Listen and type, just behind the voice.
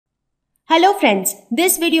Hello friends,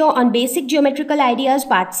 this video on basic geometrical ideas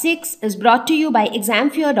part 6 is brought to you by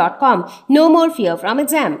examfear.com. No more fear from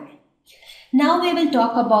exam. Now we will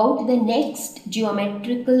talk about the next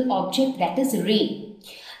geometrical object, that is ray.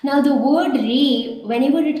 Now the word ray,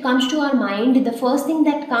 whenever it comes to our mind, the first thing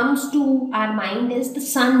that comes to our mind is the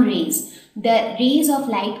sun rays, the rays of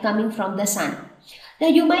light coming from the sun. Now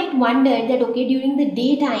you might wonder that okay, during the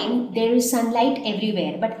daytime there is sunlight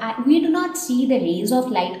everywhere, but we do not see the rays of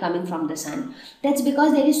light coming from the sun. That's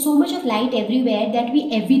because there is so much of light everywhere that we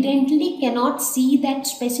evidently cannot see that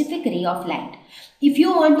specific ray of light. If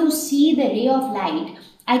you want to see the ray of light,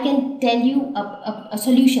 I can tell you a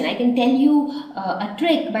solution. I can tell you a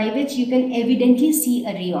trick by which you can evidently see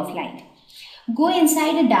a ray of light. Go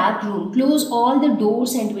inside a dark room, close all the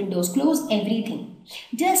doors and windows, close everything.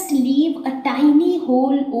 Just leave a tiny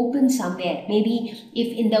hole open somewhere. Maybe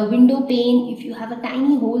if in the window pane, if you have a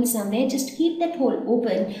tiny hole somewhere, just keep that hole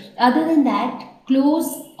open. Other than that, close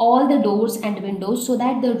all the doors and windows so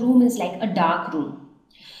that the room is like a dark room.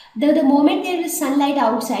 The moment there is sunlight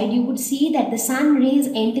outside, you would see that the sun rays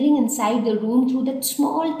entering inside the room through that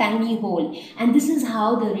small tiny hole, and this is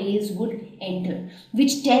how the rays would enter,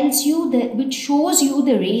 which tells you which shows you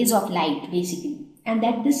the rays of light basically, and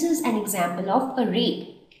that this is an example of a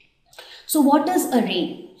ray. So what is a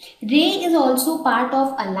ray? Ray is also part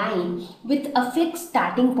of a line with a fixed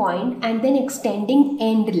starting point and then extending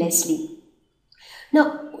endlessly.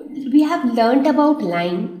 Now we have learnt about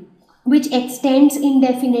line which extends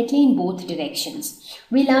indefinitely in both directions.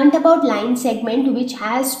 We learnt about line segment which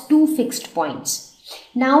has two fixed points.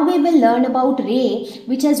 Now we will learn about ray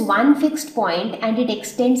which has one fixed point and it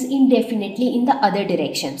extends indefinitely in the other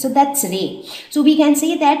direction. So that's ray. So we can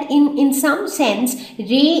say that in some sense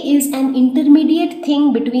ray is an intermediate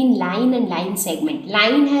thing between line and line segment.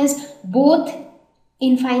 Line has both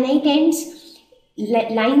infinite ends.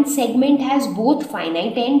 Line segment has both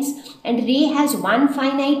finite ends, and ray has one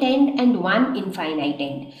finite end and one infinite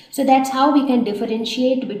end. So that's how we can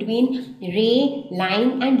differentiate between ray,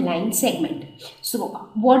 line and line segment. So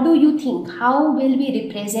what do you think? How will we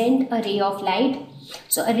represent a ray of light?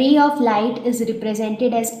 So a ray of light is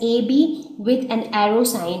represented as AB with an arrow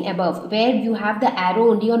sign above, where you have the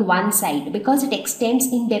arrow only on one side because it extends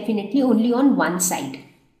indefinitely only on one side.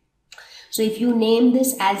 So if you name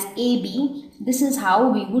this as AB, this is how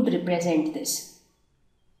we would represent this.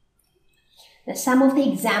 Now, some of the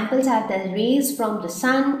examples are the rays from the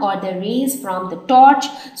sun or the rays from the torch.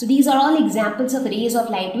 So these are all examples of rays of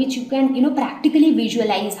light which you can practically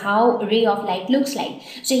visualize how a ray of light looks like.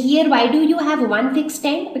 So here, why do you have one fixed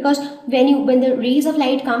end? Because when the rays of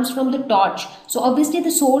light comes from the torch, so obviously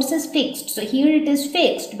the source is fixed. So here it is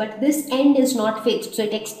fixed, but this end is not fixed. So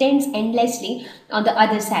it extends endlessly on the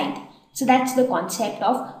other side. So that's the concept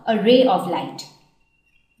of a ray of light.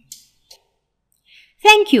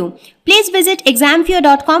 Thank you. Please visit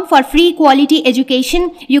examfear.com for free quality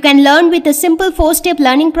education. You can learn with a simple 4-step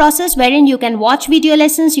learning process wherein you can watch video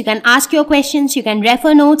lessons, you can ask your questions, you can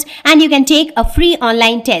refer notes, and you can take a free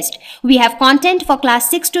online test. We have content for class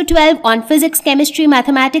 6 to 12 on physics, chemistry,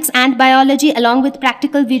 mathematics, and biology along with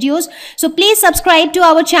practical videos. So please subscribe to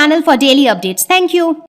our channel for daily updates. Thank you.